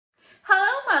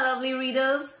lovely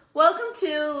readers. Welcome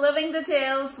to Living the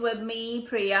Tales with me,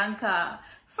 Priyanka.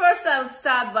 First, I would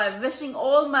start by wishing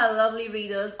all my lovely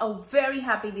readers a very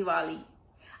happy Diwali.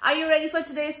 Are you ready for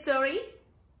today's story?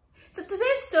 So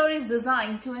today's story is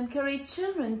designed to encourage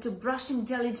children to brushing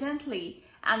diligently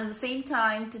and at the same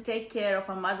time to take care of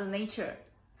our Mother Nature.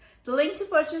 The link to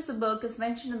purchase the book is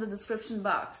mentioned in the description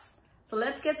box. So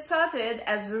let's get started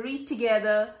as we read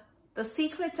together The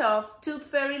Secret of Tooth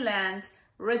Fairy Land,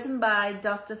 written by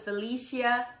Dr.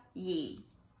 Felicia Yee.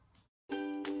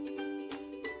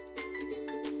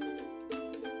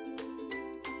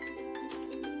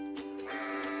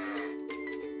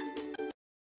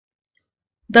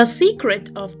 The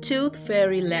Secret of Tooth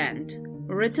Fairy Land,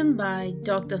 written by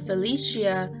Dr.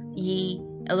 Felicia Yee,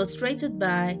 illustrated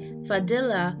by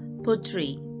Fadila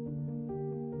Putri.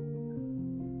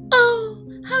 Oh,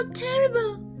 how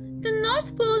terrible! The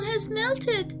North Pole has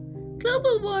melted.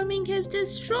 Global warming has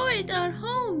destroyed our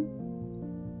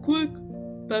home. Quick,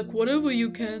 pack whatever you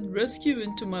can rescue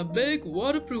into my big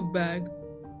waterproof bag.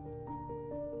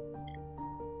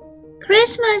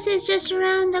 Christmas is just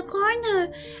around the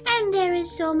corner and there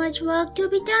is so much work to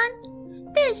be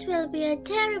done. This will be a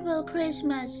terrible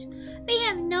Christmas. We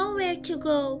have nowhere to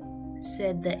go,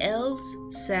 said the elves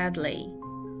sadly.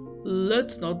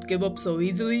 Let's not give up so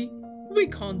easily. We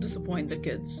can't disappoint the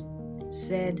kids,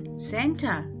 said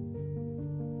Santa.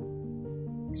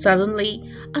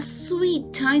 Suddenly, a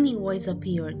sweet tiny voice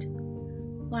appeared.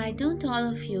 Why don't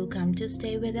all of you come to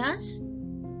stay with us?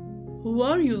 Who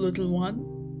are you, little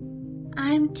one?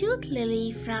 I'm Tooth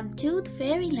Lily from Tooth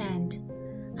Fairyland.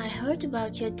 I heard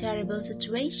about your terrible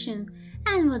situation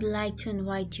and would like to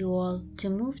invite you all to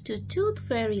move to Tooth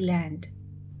Fairyland.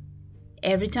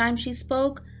 Every time she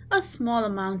spoke, a small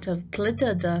amount of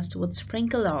glitter dust would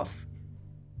sprinkle off.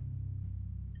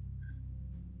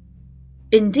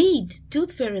 Indeed,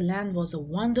 Tooth Fairyland was a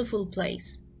wonderful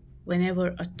place. Whenever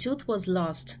a tooth was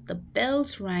lost, the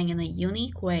bells rang in a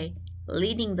unique way,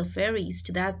 leading the fairies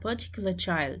to that particular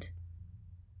child.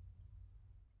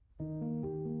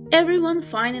 Everyone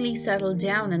finally settled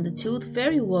down in the Tooth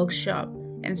Fairy workshop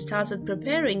and started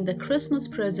preparing the Christmas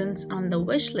presents on the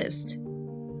wish list.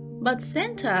 But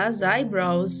Santa's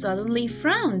eyebrows suddenly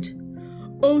frowned.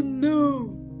 Oh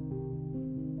no!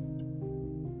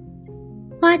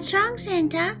 What's wrong,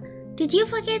 Santa? Did you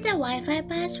forget the Wi-Fi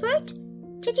password?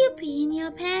 Did you pee in your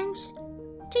pants?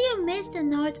 Do you miss the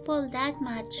North Pole that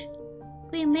much?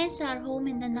 We miss our home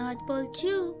in the North Pole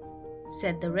too,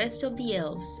 said the rest of the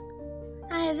elves.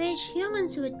 I wish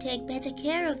humans would take better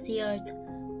care of the earth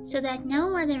so that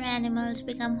no other animals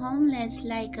become homeless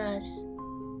like us.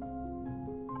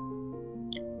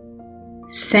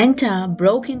 Santa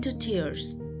broke into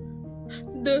tears.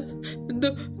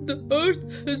 The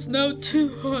earth is now too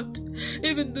hot.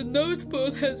 Even the North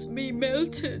Pole has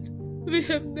melted. We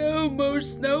have no more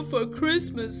snow for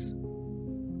Christmas.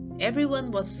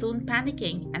 Everyone was soon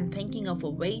panicking and thinking of a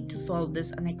way to solve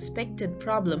this unexpected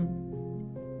problem.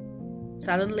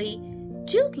 Suddenly,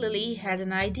 Tooth Lily had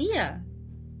an idea.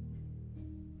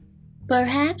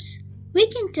 Perhaps we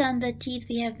can turn the teeth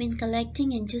we have been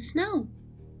collecting into snow.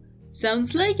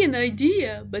 Sounds like an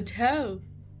idea, but how?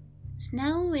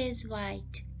 Snow is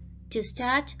white. To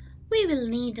start, we will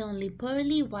need only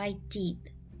pearly white teeth.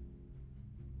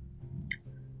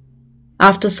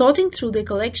 After sorting through their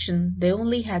collection, they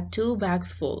only had 2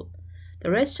 bags full.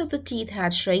 The rest of the teeth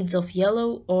had shades of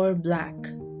yellow or black.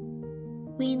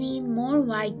 We need more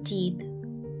white teeth.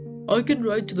 I can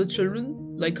write to the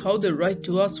children, like how they write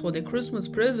to us for their Christmas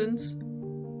presents.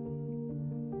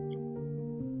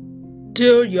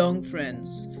 Dear young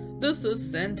friends, this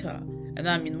is Santa, and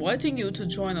I'm inviting you to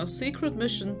join our secret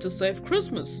mission to save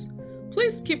Christmas.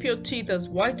 Please keep your teeth as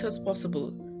white as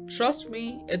possible. Trust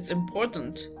me, it's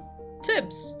important.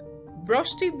 Tips: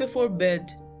 brush teeth before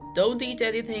bed. Don't eat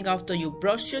anything after you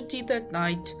brush your teeth at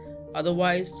night.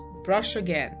 Otherwise, brush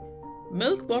again.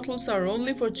 Milk bottles are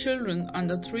only for children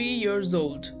under 3 years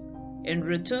old. In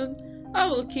return, I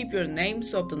will keep your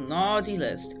names off the naughty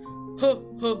list.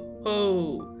 Ho, ho,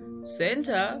 ho!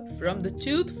 Santa from the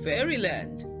Tooth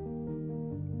Fairyland.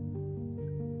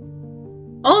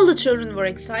 All the children were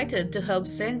excited to help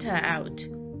Santa out.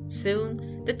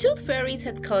 Soon, the Tooth Fairies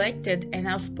had collected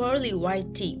enough pearly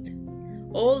white teeth.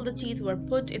 All the teeth were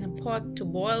put in a pot to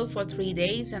boil for 3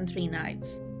 days and 3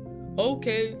 nights.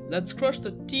 Okay, let's crush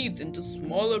the teeth into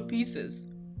smaller pieces.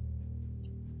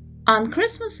 On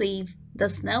Christmas Eve, the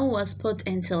snow was put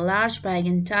into a large bag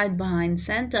and tied behind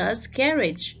Santa's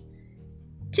carriage.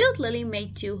 Tooth Lily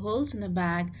made 2 holes in the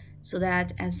bag so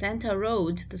that as Santa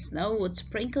rode, the snow would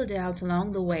sprinkle out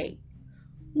along the way.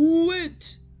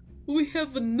 Wait! We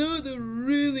have another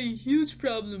really huge huge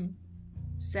problem,"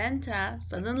 Santa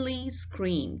suddenly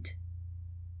screamed.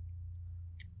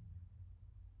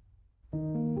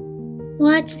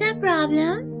 What's the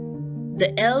problem?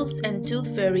 The elves and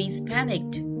tooth fairies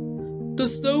panicked. "The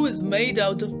snow is made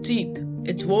out of teeth.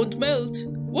 It won't melt.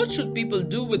 What should people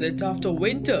do with it after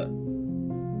winter?"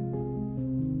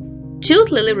 Tooth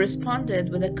Lily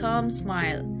responded with a calm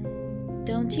smile.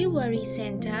 Don't you worry,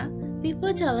 Santa. We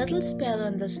put a little spell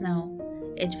on the snow.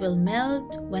 It will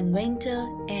melt when winter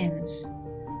ends.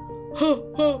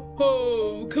 Ho, ho,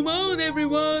 ho! Come on,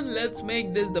 everyone! Let's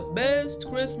make this the best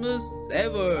Christmas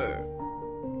ever!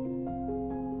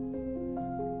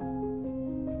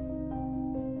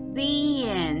 The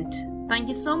end. Thank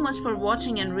you so much for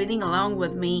watching and reading along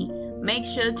with me. Make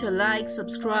sure to like,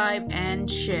 subscribe, and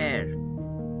share.